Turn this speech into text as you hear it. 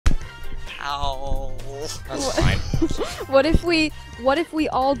Ow. That's fine. What if we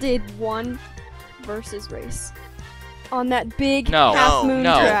all did one versus race on that big half moon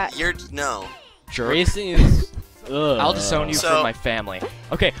track? No. Racing is. I'll disown you So- from my family.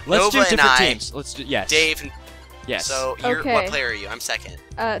 Okay, let's Nova do different and I- teams. Let's do yes. Dave. And, Yes. So you're Okay. what player are you? I'm second.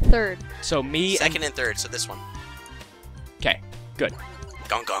 Third. So me. Second and third. So this one. Okay. Good.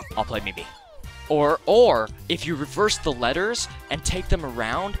 Gong gong. I'll play Mimi. Or if you reverse the letters and take them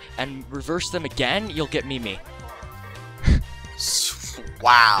around and reverse them again, you'll get Mimi.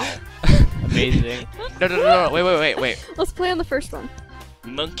 Wow. Amazing. No. Wait. Let's play on the first one.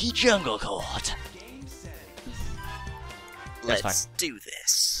 Monkey Jungle Court. Let's do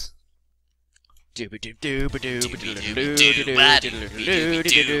this.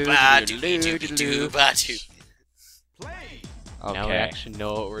 Now we Okay. actually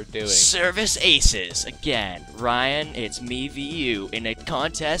know what we're doing. Service Aces again. Ryan, it's me v you in a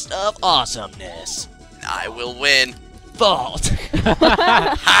contest of awesomeness. I will win. Fault.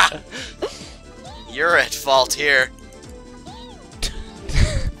 Ha! You're at fault here.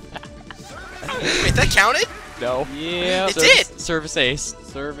 Wait, that counted? No. Yeah. It did! Service Ace.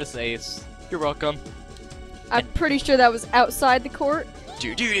 Service ace. You're welcome. I'm pretty sure that was outside the court. I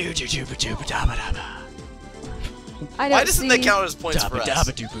don't Why doesn't that see- count as points for us?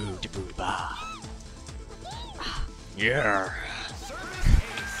 Yeah.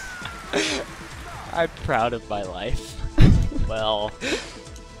 I'm proud of my life. Well.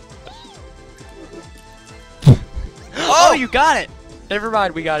 Oh, you got it! Never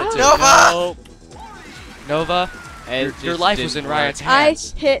mind, we got it too. Nova! Nope. Nova, It your just life was didn't in work. Ryan's I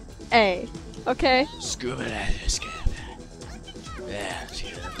hands. hit A. Okay. Scuba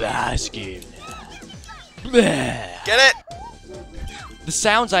Get it? The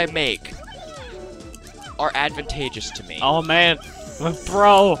sounds I make are advantageous to me. Oh man. I'm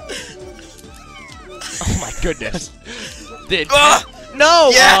pro. Oh my goodness. Ah! No!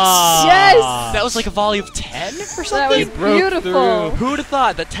 Yes! Yes! That was like a volley of 10 or That something? was broke beautiful. through. Who'd have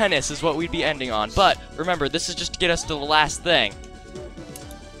thought that tennis is what we'd be ending on? But remember, this is just to get us to the last thing.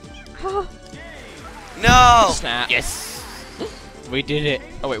 No! Snap. Yes. We did it.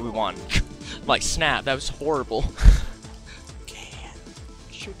 Oh wait, we won. Like, snap, that was horrible.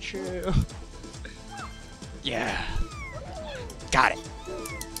 Choo-choo. Yeah. Got it.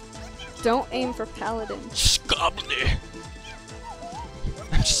 Don't aim for paladin. Scobly.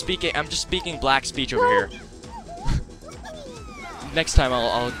 I'm just speaking black speech over here. Next time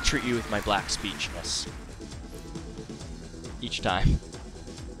I'll treat you with my black speechness. Each time.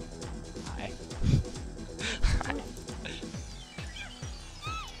 Hi. Hi.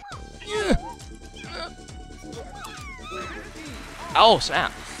 Oh,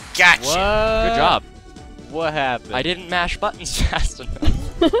 snap. Gotcha! What? Good job. What happened? I didn't mash buttons fast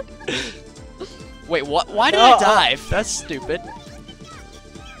enough. Wait, what? Why did I dive? That's stupid.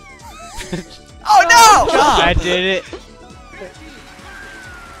 Oh no! job. I did it.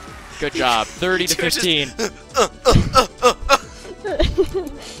 Good job. 30 to You're just- 15.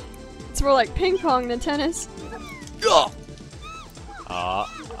 It's more like ping pong than tennis. Oh, Oh,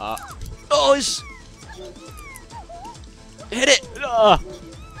 it's... Hit it!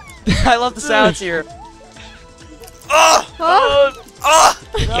 I love the sounds here. oh, Oh, oh,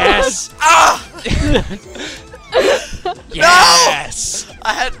 Yes! ah! Yes!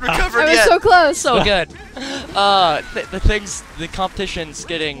 I hadn't recovered I was yet. so close. So good. The competition's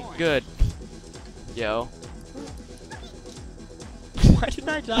getting good. Yo. Why did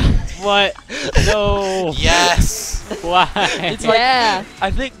I die? What? No. Yes. Why? It's like, Yeah.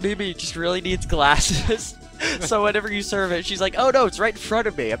 I think Mimi just really needs glasses. So whenever you serve it, she's like, oh no, it's right in front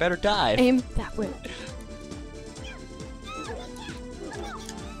of me. I better dive. Aim that way.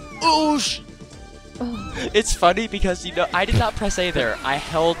 Oosh! Oh. It's funny because, you know, I did not press A there. I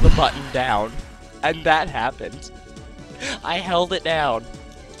held the button down. And that happened. I held it down.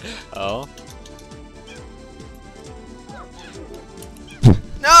 Oh.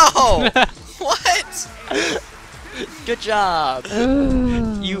 No! What? Good job.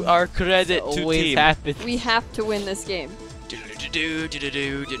 You are credit to Always team. happens. We have to win this game.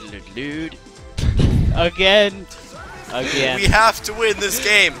 Again. Again. We have to win this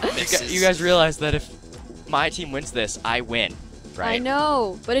game. You guys realize that if my team wins this, I win, right? I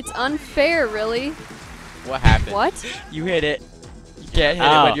know, but it's unfair, really. What happened? What? You hit it. You can't hit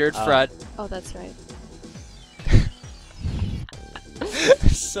it Oh, when you're in oh. front. Oh, that's right.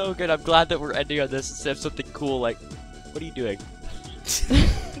 So good. I'm glad that we're ending on this instead of something cool like, what are you doing?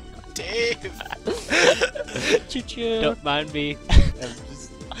 Dave. Choo-choo. Don't mind me. I'm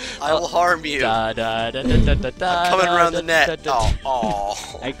just I will harm you. Da, da, da, da, da, da, da, I'm coming around the da, net. da, da,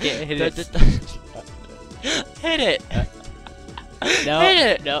 Oh, I can't hit da, it. da, da. Hit it! No, Hit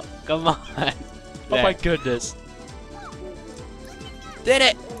it! no, come on. Oh my goodness. Did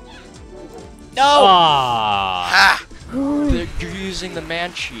it! No! Ah. Ha! You're using the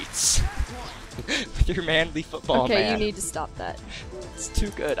man cheats. With your manly football Okay, man. you need to stop that. It's too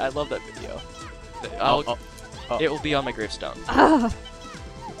good. I love that video. Oh. It will be on my gravestone. Ah,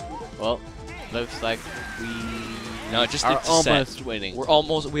 Well, looks like we No, just are need to set. almost winning.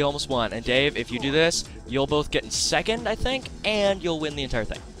 We almost won. And Dave, if you do this, you'll both get in second, I think, and you'll win the entire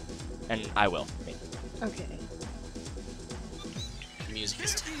thing. And I will. okay. Music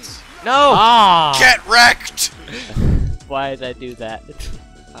is tense. No! Ah! Get wrecked! Why did I do that?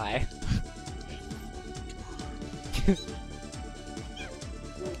 Hi.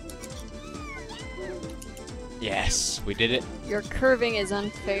 Yes. We did it. Your curving is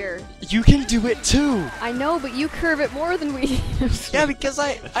unfair. You can do it too! I know, but you curve it more than we do. Yeah, because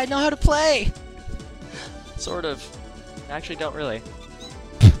I know how to play! Sort of. Actually, don't really.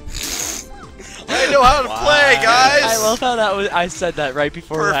 I know how to play, guys! I love how that was. I said that right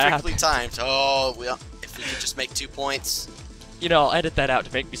before that Perfectly happened. timed. Oh, if we could just make 2 points. You know, I'll edit that out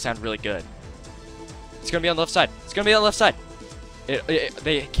to make me sound really good. It's gonna be on the left side. It's gonna be on the left side.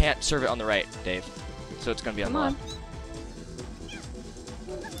 They can't serve it on the right, Dave. So it's gonna be on Come the on. left.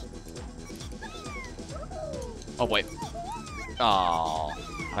 Oh wait. Oh,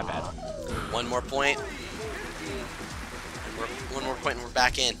 my bad. 1 more point. One more point and we're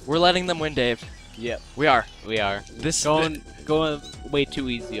back in. We're letting them win, Dave. Yep, We are. we are. This Going way too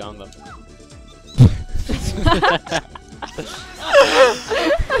easy on them.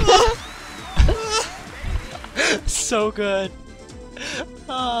 so good.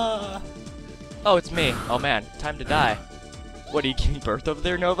 Ah. Oh, it's me. Oh man, time to die. What, are you giving birth over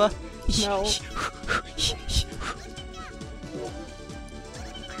there, Nova? No.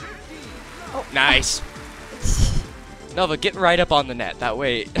 Nice. Nova, get right up on the net. That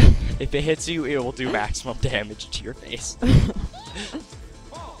way, if it hits you, it will do maximum damage to your face.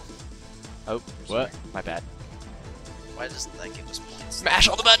 Oh, What? my bad. Why doesn't that give us points? Smash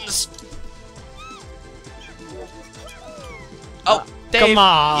all the buttons! Oh, Dave! Come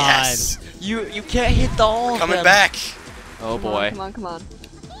on! Yes! You can't hit the all of Coming them. back! Oh Come on, boy. come on, come on.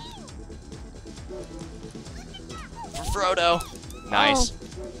 For Frodo. Nice.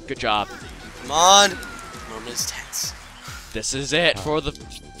 Good job. Come on! Moment is tense. This is it for the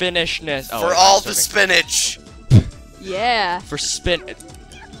finishness. Oh, For wait, all I'm the serving. spinach! Yeah. For spin.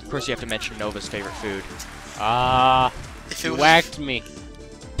 Of course, you have to mention Nova's favorite food. Ah, If you it was whacked me.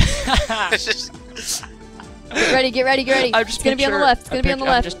 just... Get ready, get ready, get ready. I'm just It's gonna be on the left. It's gonna be on the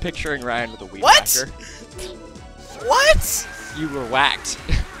I'm left. just picturing Ryan with a weed What? whacker. What? You were whacked.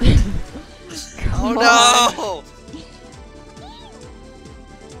 Come on. Oh no!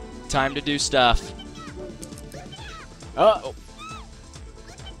 Time to do stuff. Oh,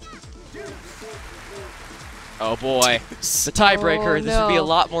 Oh boy. The tiebreaker. Oh, This would be a no.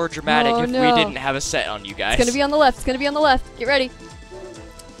 lot more dramatic Oh, if no. we didn't have a set on you guys. It's gonna be on the left. It's gonna be on the left. Get ready.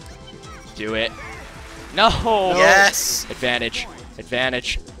 Do it. No! Yes! Advantage.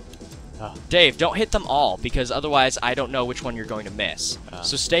 Advantage. Ah. Dave, don't hit them all, because otherwise I don't know which one you're going to miss. Ah.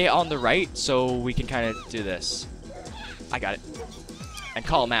 So stay on the right so we can kind of do this. I got it. And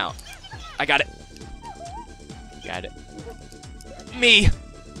call them out. I got it. got it. Me!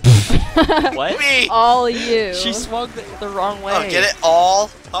 What? Me! All you. She swung the wrong way. Oh, get it? All?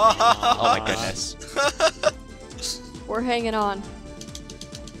 Oh my goodness. We're hanging on.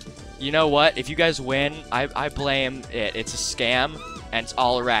 You know what? If you guys win, I blame it. It's a scam, and it's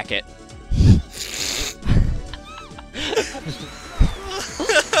all a racket.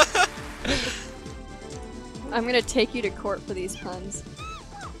 I'm gonna take you to court for these puns.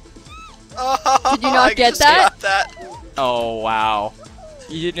 Did you not get that? Got that? Oh, wow.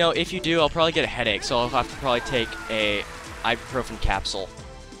 You know, if you do, I'll probably get a headache, so I'll have to probably take a ibuprofen capsule.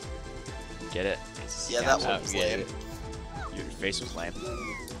 Get it? Yeah, that Oh, one was yeah. lame. Your face was lame.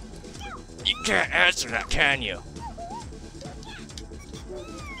 You can't answer that, can you?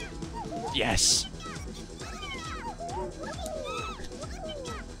 Yes.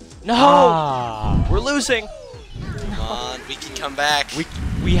 No! Ah. We're losing! Come on, we can come back.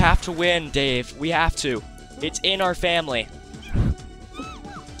 We have to win, Dave. We have to. It's in our family.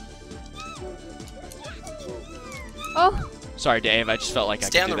 Oh, Sorry, Dave. I just felt like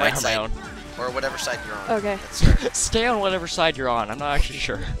Stay I on could the do right that side. on my own. Or whatever side you're on. okay. That's right. Stay on whatever side you're on. I'm not actually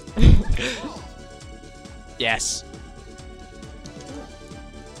sure. Yes.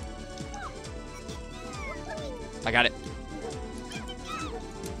 I got it.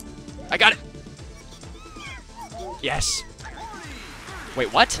 I got it. Yes.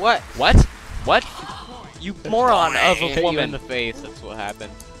 Wait, what? What? What? What? You moron of Hit a you woman. in the face. That's what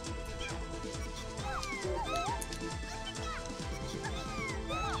happened.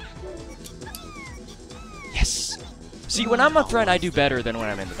 Yes. See, when I'm up front, I do better than when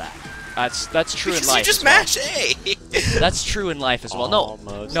I'm in the back. That's true in life. You just as well. mash A. That's true in life as well.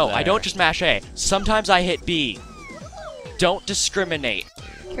 Almost No, I there. don't just mash A. Sometimes I hit B. Don't discriminate.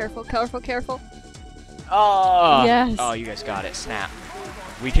 Careful, careful, careful. Oh. Yes. Oh, you guys got it. Snap.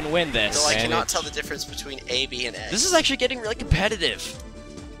 We can win this. So I cannot Advantage. tell the difference between A, B, and A. This is actually getting really competitive.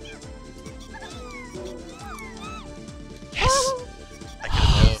 Yes.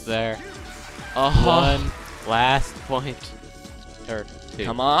 Almost there. One last point. Or two.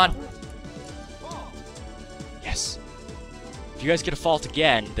 Come on. Yes. If you guys get a fault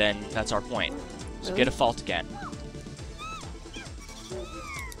again, then that's our point. So Really? get a fault again.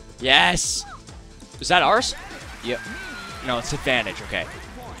 Yes. Is that ours? Yep. No, it's advantage. Okay.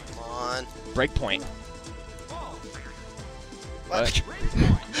 Come on. Break point. What?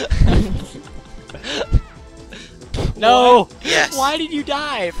 No. Yes. Why did you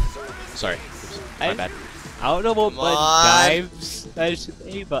dive? Sorry. My bad. I don't know what Come button on. dives. That's just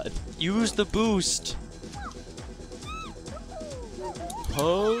A button. Use the boost.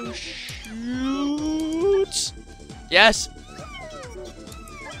 Oh shoot! Yes.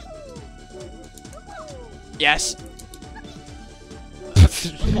 Yes.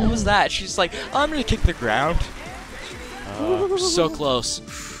 What was that? She's like, I'm gonna kick the ground. We're so close.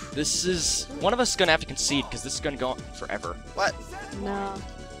 This is one of us is gonna have to concede because this is gonna go on forever. What? No.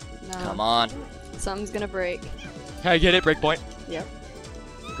 No. Come on. Something's gonna break. Can I get it? Breakpoint. Yep.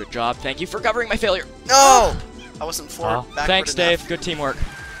 Good job. Thank you for covering my failure. No! I wasn't forward. Backward Thanks, enough. Dave. Good teamwork.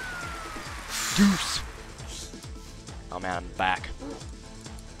 Deuce. Oh man, I'm back.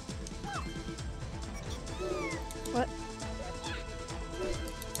 What?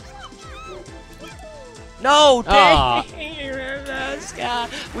 No, Aw. dang!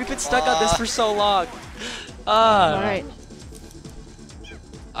 We've been stuck on this for so long. Alright.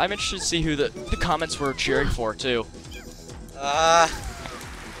 I'm interested to see who the comments were cheering for too.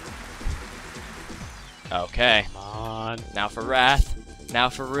 Okay, Come on. now for Wrath, now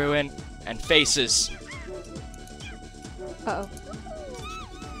for Ruin, and Faces. Uh-oh.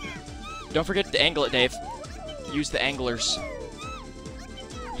 Don't forget to angle it, Dave. Use the anglers.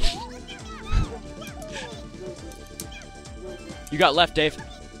 You got left, Dave.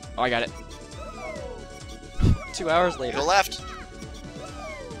 Oh, I got it. 2 hours later. Go left.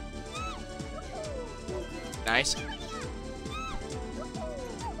 Nice.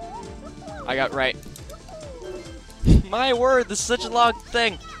 I got right. My word, this is such a long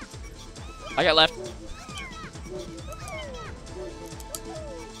thing. I got left.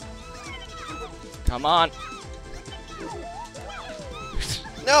 Come on.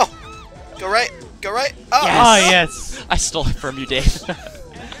 No! Go right. Go right. Oh! Yes. Oh, yes. I stole it from you, Dave.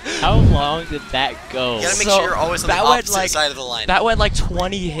 How long did that go? You gotta make So, sure you're always on the that went opposite like- side of the line. That went like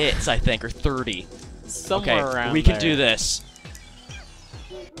 20 hits, I think, or 30. Somewhere Okay, around we can there. do this.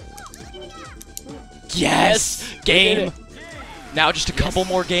 Yes! Game! Now just a couple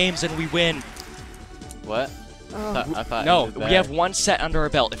more games and we win. What? Oh. I thought No, it was we there. have one set under our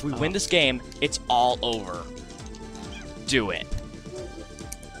belt. If we win Oh. this game, it's all over. Do it.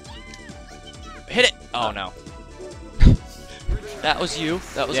 Hit it! Oh no. That was you.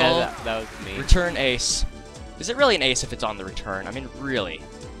 That was all. That was me. Return ace. Is it really an ace if it's on the return? I mean, really.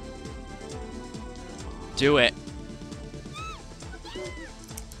 Do it.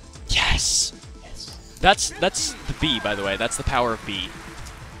 Yes! Yes. That's the B, by the way. That's the power of B.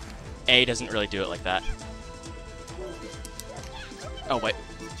 A doesn't really do it like that. Oh, wait.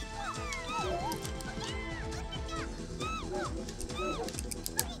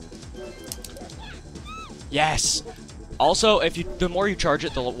 Yes! Also, if you the more you charge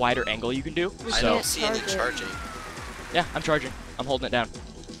it, the wider angle you can do. We I So, don't see any Charge it. charging. yeah, I'm charging. I'm holding it down.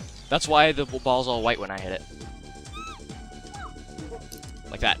 That's why the ball's all white when I hit it.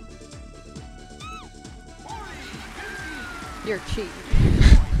 Like that. You're cheating.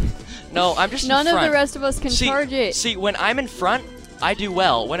 No, I'm just None in of front. the rest of us can See- charge it. See, when I'm in front, I do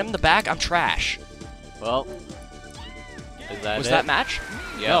well. When I'm in the back, I'm trash. Well, is that Was it? that match?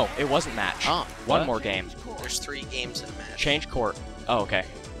 Yeah. No, it wasn't match. Oh, One what? more game. There's 3 games in a match. Change court. Oh, okay.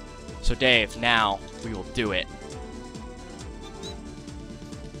 So Dave, now we will do it.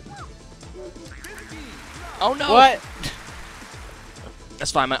 Oh no! What? That's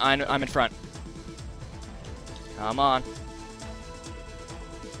fine. I'm in front. Come on.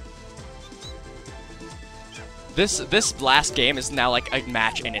 This last game is now like a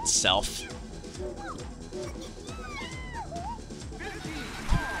match in itself.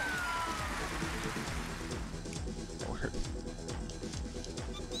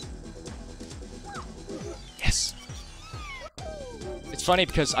 Yes. It's funny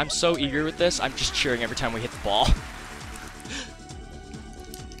because I'm so eager with this, I'm just cheering every time we hit the ball.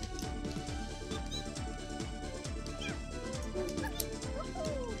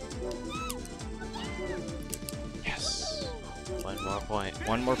 Yes. One more point.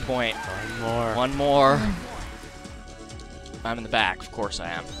 One more point. One more. One more. I'm in the back. Of course I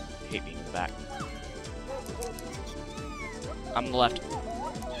am. I hate being in the back. I'm on the left.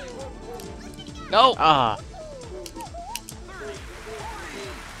 No! Ah.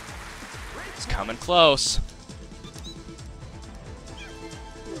 It's coming close.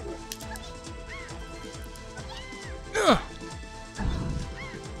 Ugh.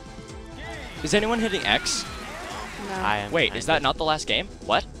 Is anyone hitting X? No. I am. Wait, is that not the last game?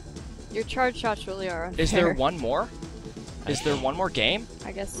 What? Your charge shots really are unfair. Is there one more? Is there one more game?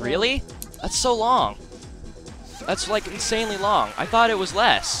 I guess so. Really? That's so long. That's like insanely long. I thought it was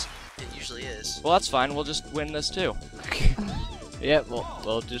less. It usually is. Well, that's fine. We'll just win this too. Yep,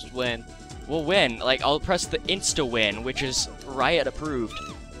 we'll just win. We'll win. Like, I'll press the insta-win, which is Riot approved.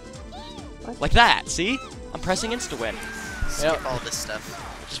 What? Like that, see? I'm pressing insta-win. Skip Yep. all this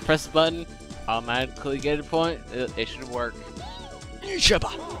stuff. Just press the button, automatically get a point. It should work.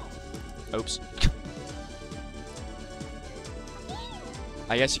 Shabba. Oops.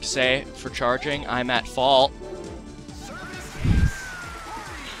 I guess you could say, for charging, I'm at fault.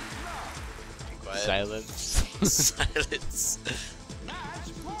 Quiet. Silence. Silence.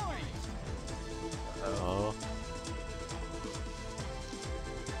 Oh.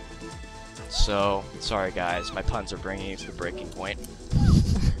 So, sorry guys, my puns are bringing you to the breaking point.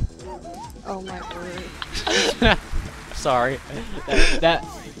 Oh my word. Sorry. That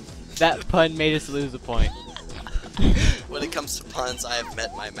pun made us lose a point. When it comes to puns, I have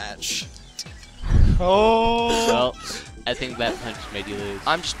met my match. Oh! Well, I think that punch made you lose.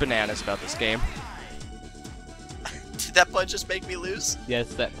 I'm just bananas about this game. Did that pun just make me lose?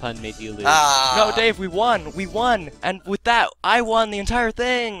 Yes, that pun made you lose. Ah. No, Dave, we won! We won! And with that, I won the entire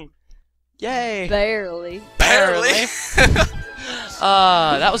thing! Yay! Barely. Barely.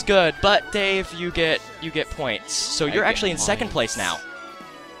 That was good, but Dave, you get points. So you're get actually in second place now.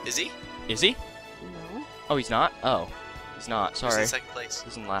 Is he? Is he? No. Oh, he's not? Oh. He's not, Who's sorry. in second place?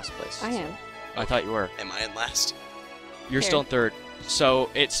 He's in last place. I am. I thought you were. Am I in last? You're Here. still in third. So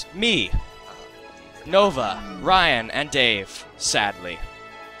it's me, Nova, Ryan, and Dave, sadly.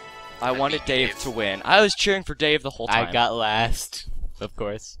 I wanted beat Dave Dave. to win. I was cheering for Dave the whole time. I got last, of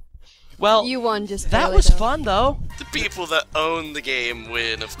course. Well, You won just that barely, was though. fun though. The people that own the game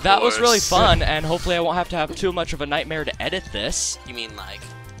win, of course. That was really fun, and hopefully I won't have to have too much of a nightmare to edit this. You mean like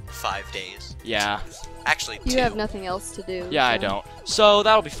 5 days? Yeah. Actually, 2. You have nothing else to do. Yeah, I so- don't. So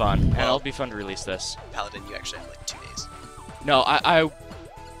that'll be fun, and Well- it'll be fun to release this. Paladin, you actually have like 2 days. No,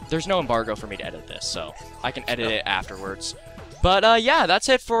 there's no embargo for me to edit this, so I can edit it afterwards. But yeah, that's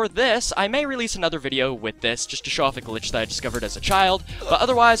it for this. I may release another video with this just to show off a glitch that I discovered as a child. But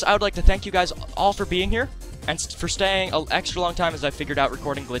otherwise, I would like to thank you guys all for being here and for staying an extra long time as I figured out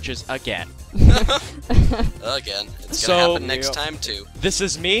recording glitches again. Again. It's So- gonna happen next time too. This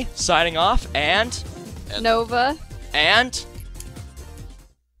is me signing off, and Nova. That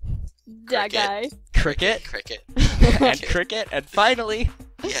Cricket. guy. Cricket, Cricket. and Cricket, and finally,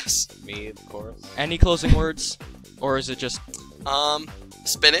 Yes. Me, of course. any closing words? Or is it just...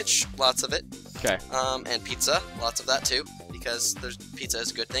 Spinach, lots of it. Okay. And pizza, lots of that too. Because pizza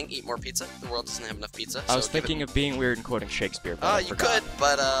is a good thing. Eat more pizza. The world doesn't have enough pizza. I was so give thinking it... of being weird and quoting Shakespeare, but I you forgot. could,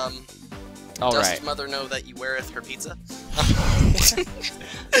 but All does right. his mother know that you weareth her pizza?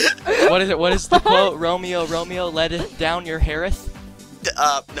 What is it? What is the quote? Romeo, Romeo, let it down your haireth?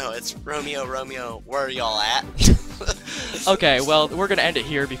 No, it's Romeo, Romeo, where y'all at? Okay, well, we're gonna end it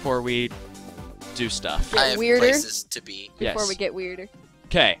here before we do stuff. I have weirder? places to be. Before Yes. we get weirder.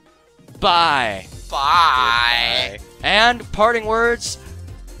 Okay. Bye. Bye. And parting words,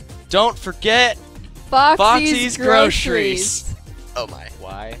 don't forget Foxy's Groceries. Oh my.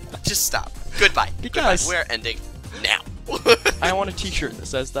 Why? Just stop. Goodbye. Because- Goodbye. We're ending now. I want a t-shirt that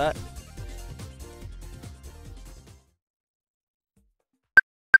says that.